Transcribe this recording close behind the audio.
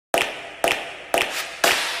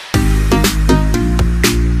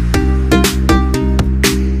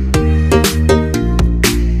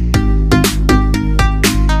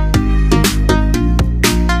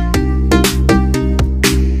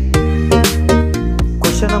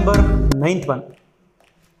ninth one.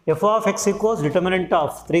 F of x equals determinant of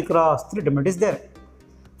 3 cross 3 determinant is there.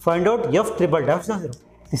 Find out f triple dash 0.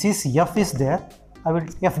 This is f is there. I will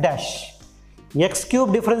f dash. X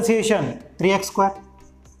cube differentiation 3x square.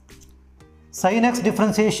 Sin x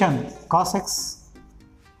differentiation cos x.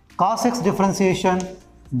 Cos x differentiation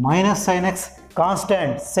minus sin x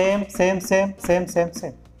constant same.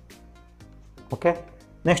 Okay.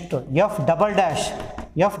 Next f double dash.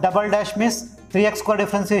 F double dash means 3x square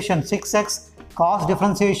differentiation 6x cos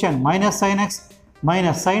differentiation minus sin x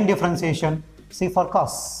minus sin differentiation c for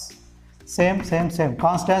cos. Same.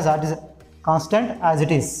 Constant as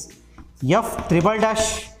it is. F triple dash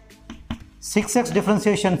 6x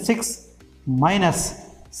differentiation 6 minus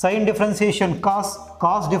sin differentiation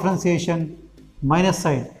cos differentiation minus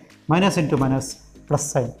sin, minus into minus plus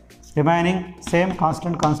sin. Remaining same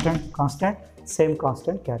constant, same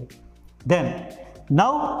constant carry. Then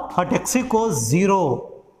now at x equals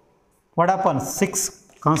 0, what happens? 6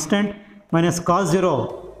 constant minus cos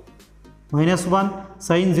 0 minus 1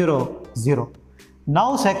 sin 0 0.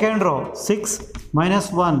 Now second row 6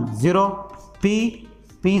 minus 1 0 p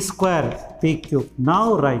square p cube.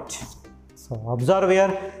 Now write. So observe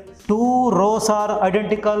here, two rows are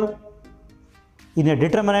identical. In a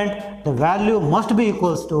determinant, the value must be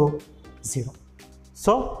equals to 0.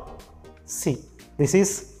 So C. This is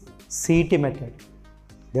CET method.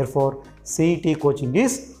 Therefore, CET coaching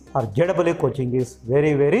is or JEE coaching is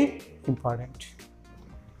very, very important.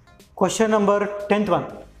 Question number 10th one.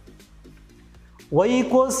 Y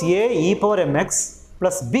equals A e power mx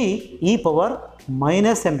plus B e power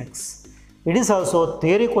minus mx. It is also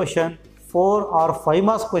theory question, 4 or 5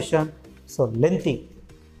 marks question, so lengthy,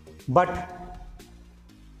 but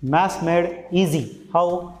maths made easy.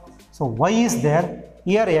 How? So y is there,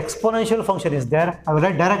 here exponential function is there. I will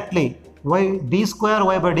write directly y d square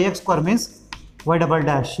y by dx square means y double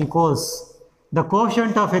dash equals the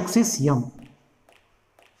quotient of x is m.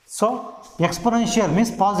 So exponential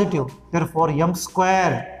means positive, therefore m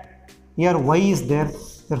square. Here y is there,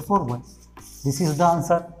 therefore y. This is the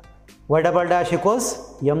answer. Y double dash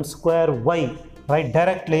equals m square y. Write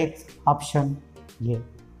directly option A.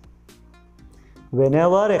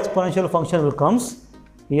 Whenever exponential function will comes,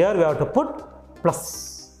 here we have to put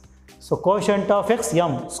plus. So quotient of x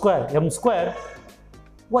m square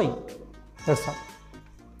y. That's all.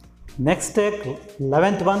 Next take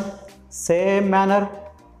 11th one, same manner.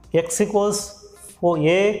 X equals for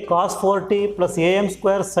a cos 4t plus am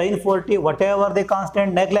square sin 4t, whatever the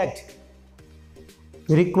constant neglect.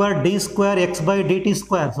 We require d square x by dt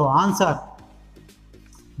square. So answer,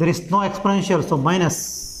 there is no exponential, so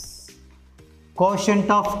minus. Quotient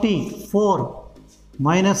of t 4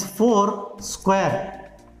 minus 4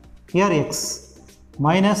 square, here x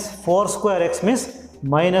minus 4 square x means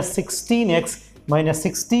minus 16x, minus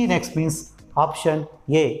 16x means option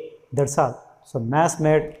A. That's all. So maths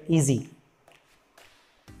made easy.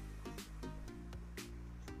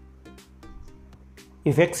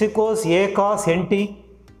 If x equals a cos nt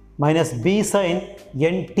minus b sin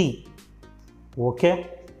nt, okay,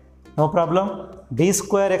 no problem. D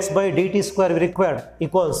square x by dt square we required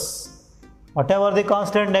equals whatever the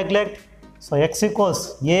constant neglect. So x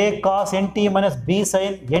equals a cos nt minus b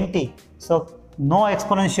sin nt. So no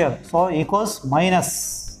exponential. So equals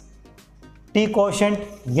minus t quotient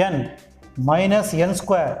n minus n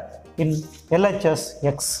square in LHS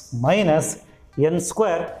x minus n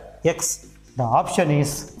square x. The option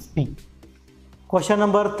is P. Question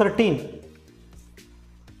number 13.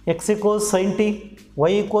 X equals sin t, y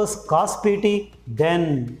equals cos pt,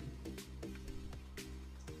 then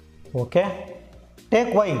okay,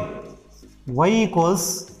 take y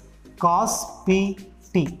equals cos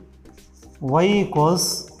pt, y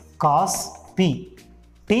equals cos p.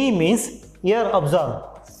 T means, here observe,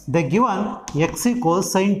 they given x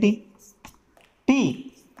equals sin t,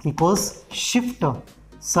 t equals shift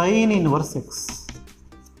sin inverse x.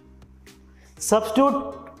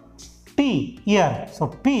 Substitute t here. So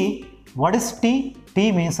p, what is t?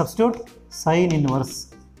 T means substitute sin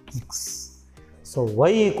inverse x. So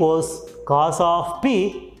y equals cos of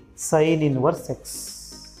p sin inverse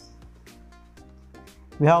x.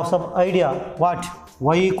 We have some idea what?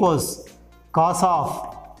 Y equals cos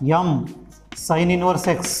of m sin inverse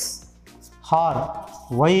x, or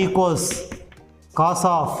y equals cos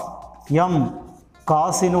of m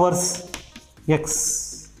cos inverse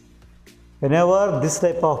x. Whenever this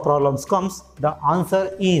type of problems comes, the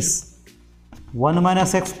answer is 1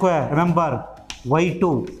 minus x square, remember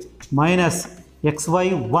y2 minus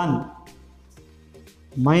xy1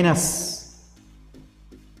 minus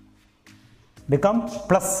become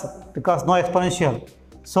plus because no exponential.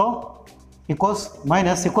 So equals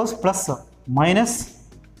minus equals plus minus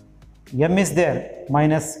m is there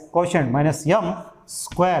minus quotient minus m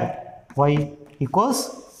square y equals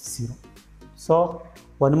 0. So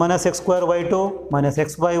 1 minus x square y2 minus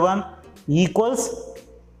x y1 equals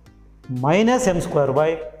minus m square y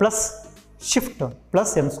plus shift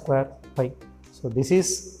plus m square y. So this is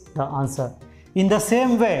the answer. In the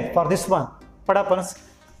same way for this one, what happens?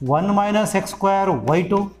 1 minus x square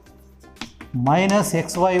y2 minus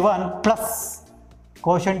xy1 plus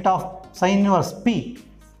quotient of sin inverse p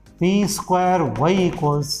square y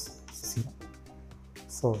equals 0.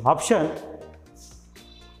 So option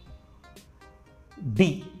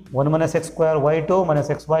D, 1 minus x square y2 minus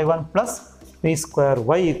xy1 plus p square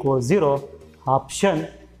y equals 0, option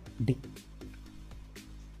D.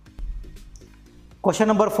 Question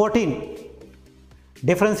number 14.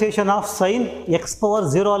 Differentiation of sin x power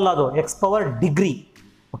 0 allado, x power degree.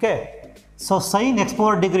 Okay. So sin x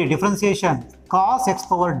power degree differentiation cos x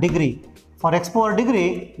power degree. For x power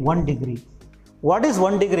degree 1 degree. What is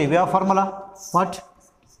 1 degree? We have formula. What?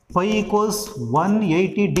 Pi equals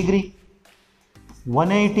 180 degree.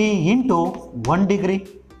 180 into 1 degree,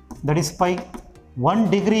 that is pi.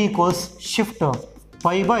 1 degree equals shift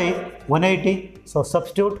pi by 180. So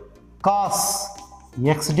substitute cos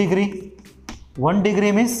x degree. 1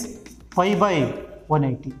 degree means pi by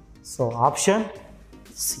 180. So option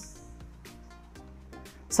C.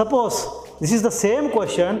 Suppose this is the same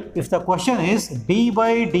question if the question is d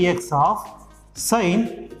by dx of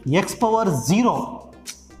sin x power 0,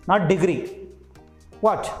 not degree.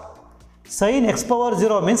 What? Sin x power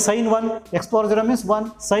 0 means sin 1, x power 0 means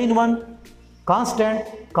 1, sin 1,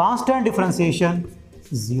 constant differentiation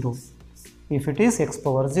 0 if it is x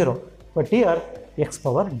power 0, but here x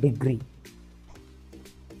power degree.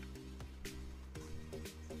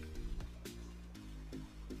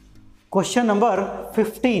 Question number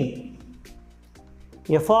 15.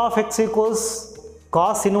 F of x equals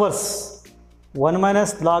cos inverse 1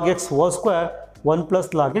 minus log x whole square 1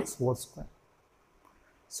 plus log x whole square.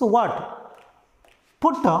 So what?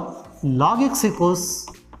 Put log x equals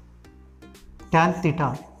tan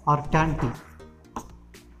theta or tan t.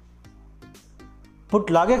 Put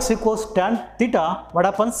log x equals tan theta, what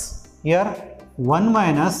happens? Here 1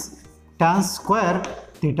 minus tan square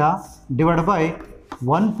theta divided by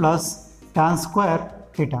 1 plus tan square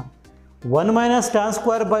theta. 1 minus tan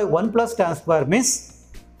square by 1 plus tan square means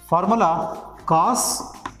formula cos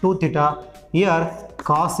 2 theta, here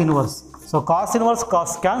cos inverse. So cos inverse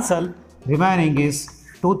cos cancel, remaining is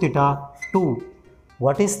 2 theta 2.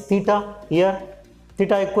 What is theta? Here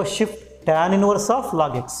theta equals shift tan inverse of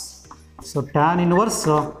log x. So tan inverse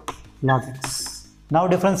log x. Now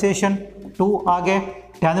differentiation 2 आगे,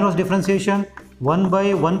 tan inverse differentiation 1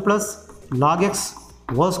 by 1 plus log x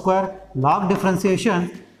whole square, log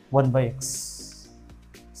differentiation 1 by x.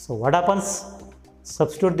 So what happens?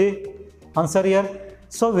 Substitute the answer here.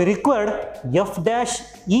 So we required f dash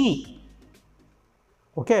e.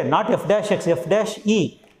 Okay, not f dash x, f dash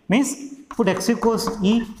e means put x equals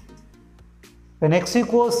e. When x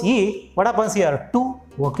equals e, what happens here? 2,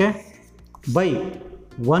 okay, by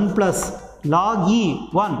 1 plus log e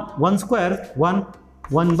 1 square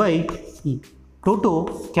 1 by e.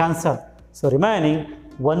 2 cancel. So remaining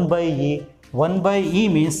 1 by e. 1 by e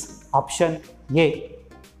means option A.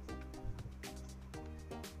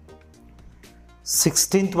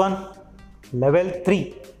 16th one, level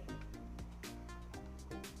 3.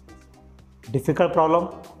 Difficult problem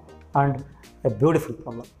and a beautiful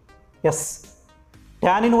problem. Yes.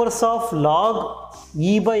 Tan inverse of log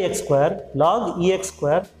e by x square, log ex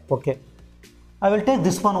square. Okay. I will take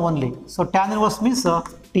this one only. So tan inverse means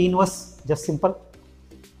t inverse, just simple.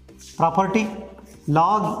 Property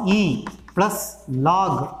log e plus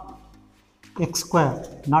log x square,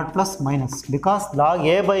 not plus minus, because log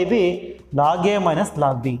a by b, log a minus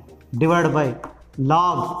log b divided by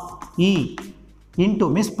log e into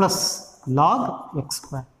means plus log x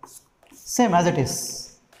square. Same as it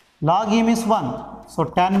is. Log e means 1, so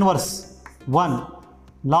tan inverse 1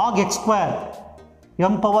 log x square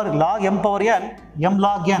m power log m power n m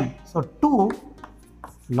log n, so 2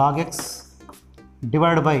 log x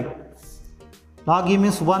divided by log e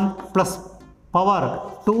means 1 plus power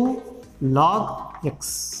 2 log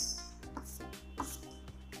x.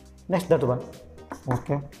 Next that one.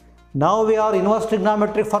 Okay. Now we are inverse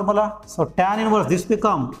trigonometric formula. So tan inverse, this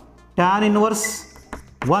become tan inverse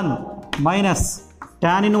 1 minus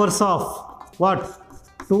tan inverse of what?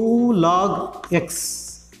 2 log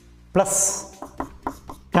x plus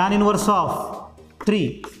tan inverse of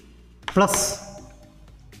 3 plus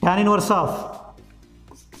tan inverse of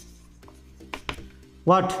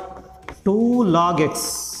what? 2 log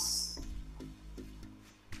x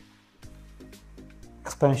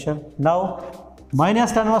expansion. Now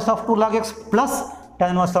minus tan inverse of 2 log x plus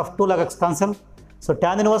tan inverse of 2 log x cancel. So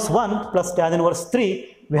tan inverse 1 plus tan inverse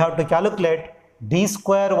 3, we have to calculate d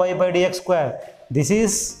square y by dx square. This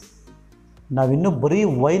is ನಾವಿನ್ನು ಬರೀ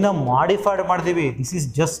y ನ modified ಮಾಡಿದೀವಿ. This is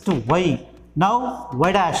just y. Now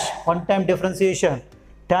y dash one time differentiation.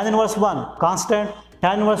 Tan inverse 1 constant,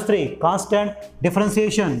 tan inverse 3 constant,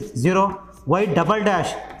 differentiation 0. Y double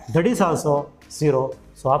dash, that is also 0.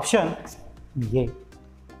 So option A.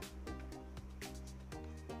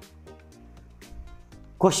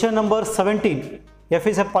 Question number 17. F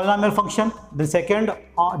is a polynomial function. The second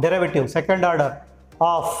derivative, second order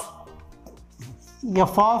of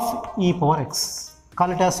f of e power x.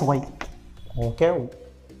 Call it as y. Okay.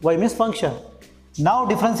 Y means function. Now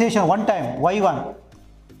differentiation one time y1.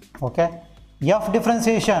 Okay. F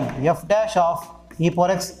differentiation f dash of e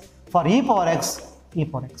power x for e power x, e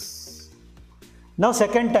power x. Now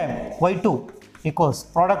second time y2 equals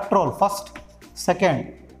product rule first, second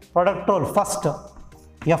product rule first,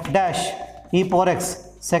 f dash e power x,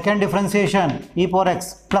 second differentiation e power x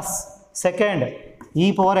plus second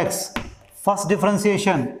e power x, first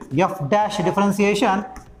differentiation f dash differentiation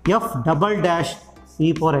f double dash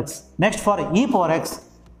e power x. Next for e power x,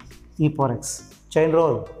 e power x. Chain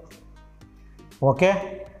rule. Okay.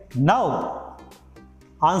 Now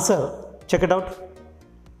answer, check it out.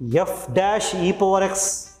 F dash e power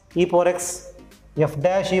x, e power x, f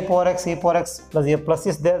dash e power x, e power x plus a plus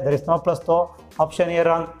is there. There is no plus, so option here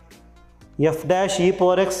wrong. F dash e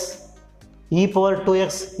power x, e power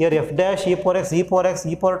 2x, here f dash e power x, e power x,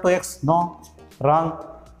 e power 2x, no, wrong.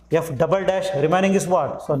 F double dash remaining is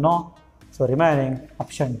what? So no, so remaining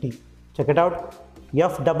option D. Check it out.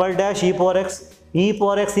 F double dash e power x, e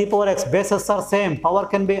power x, e power x, bases are same, power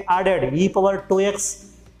can be added, e power 2x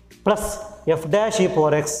plus f dash e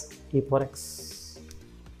power x, e power x.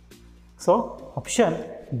 So option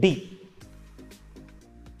D.